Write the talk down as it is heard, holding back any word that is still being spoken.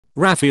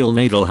Rafael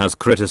Nadal has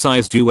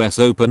criticized US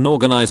Open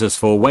organizers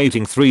for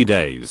waiting 3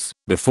 days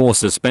before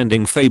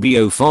suspending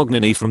Fabio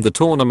Fognini from the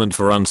tournament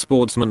for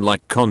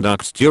unsportsmanlike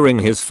conduct during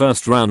his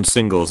first round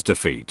singles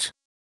defeat.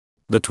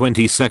 The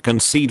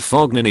 22nd seed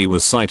Fognini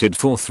was cited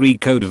for 3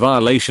 code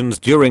violations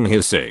during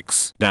his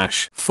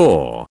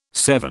 6-4,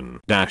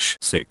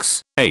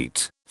 7-6,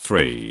 8,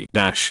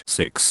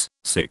 3-6,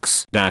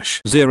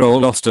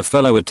 6-0 loss to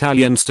fellow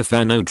Italian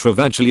Stefano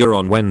Travaglia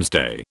on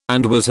Wednesday,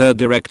 and was heard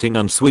directing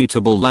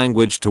unsuitable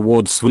language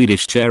towards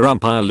Swedish chair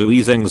umpire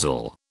Louise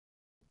Engzel.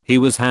 He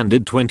was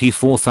handed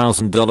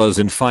 $24,000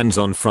 in fines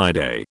on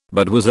Friday,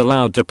 but was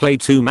allowed to play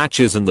 2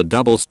 matches in the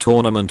doubles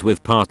tournament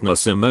with partner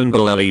Simone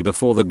Bolelli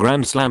before the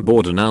Grand Slam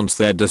board announced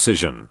their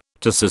decision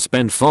to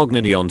suspend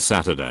Fognini on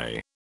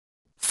Saturday.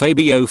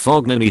 Fabio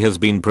Fognini has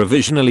been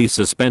provisionally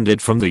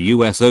suspended from the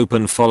US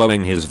Open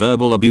following his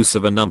verbal abuse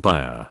of an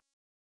umpire.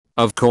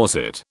 Of course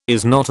it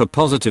is not a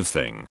positive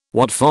thing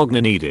what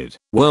Fognini did,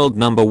 world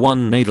number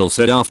 1 Nadal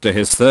said after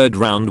his 3rd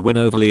round win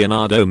over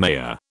Leonardo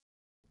Mayer.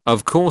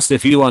 Of course,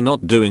 if you are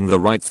not doing the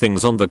right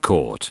things on the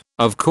court,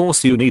 of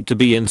course you need to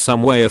be in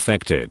some way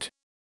affected.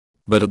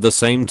 But at the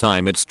same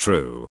time it's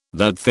true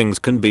that things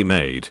can be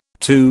made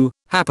to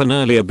happen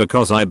earlier,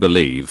 because I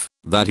believe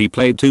that he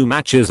played 2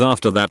 matches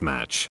after that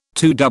match,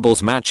 2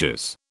 doubles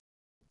matches.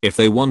 If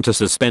they want to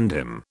suspend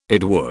him,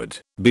 it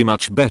would be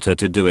much better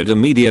to do it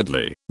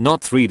immediately,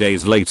 not 3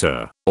 days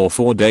later or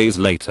 4 days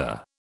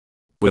later.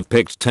 We've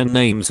picked 10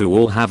 names who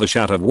all have a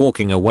shot of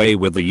walking away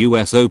with the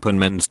US Open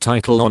men's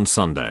title on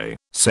Sunday,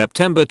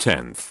 September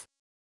 10th.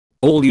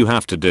 All you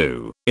have to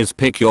do is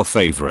pick your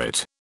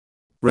favorite.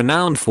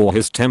 Renowned for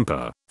his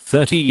temper,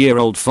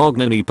 30-year-old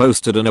Fognini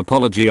posted an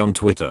apology on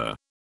Twitter.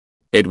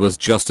 "It was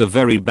just a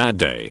very bad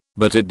day,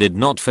 but it did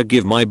not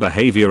forgive my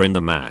behavior in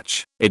the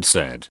match," it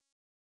said.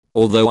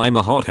 "Although I'm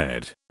a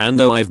hothead, and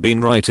though I've been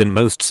right in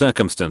most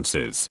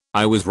circumstances,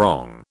 I was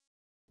wrong.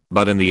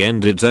 But in the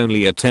end it's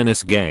only a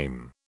tennis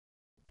game."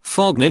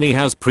 Fognini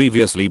has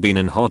previously been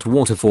in hot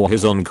water for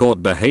his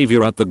on-court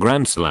behavior at the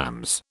Grand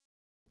Slams.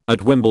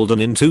 At Wimbledon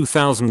in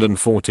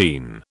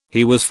 2014,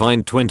 he was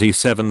fined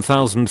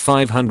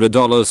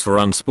 $27,500 for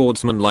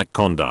unsportsmanlike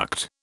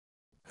conduct.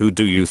 Who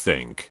do you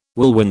think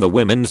will win the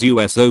women's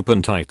US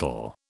Open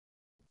title?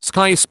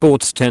 Sky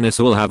Sports Tennis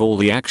will have all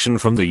the action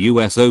from the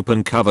US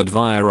Open covered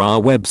via our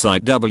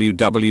website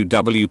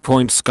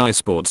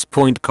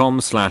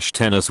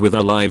www.skysports.com/tennis with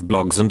our live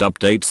blogs and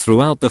updates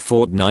throughout the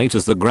fortnight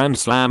as the Grand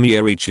Slam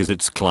year reaches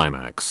its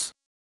climax.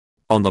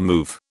 On the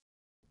move.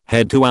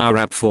 Head to our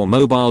app for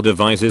mobile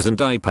devices and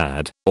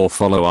iPad, or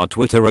follow our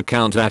Twitter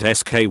account at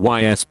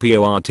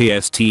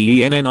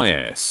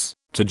SKYSPORTSTENNIS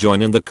to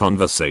join in the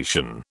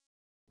conversation.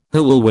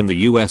 Who will win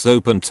the US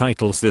Open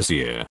titles this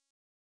year?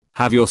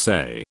 Have your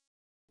say.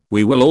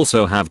 We will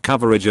also have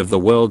coverage of the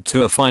World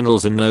Tour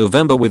Finals in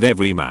November with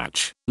every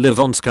match live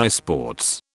on Sky Sports.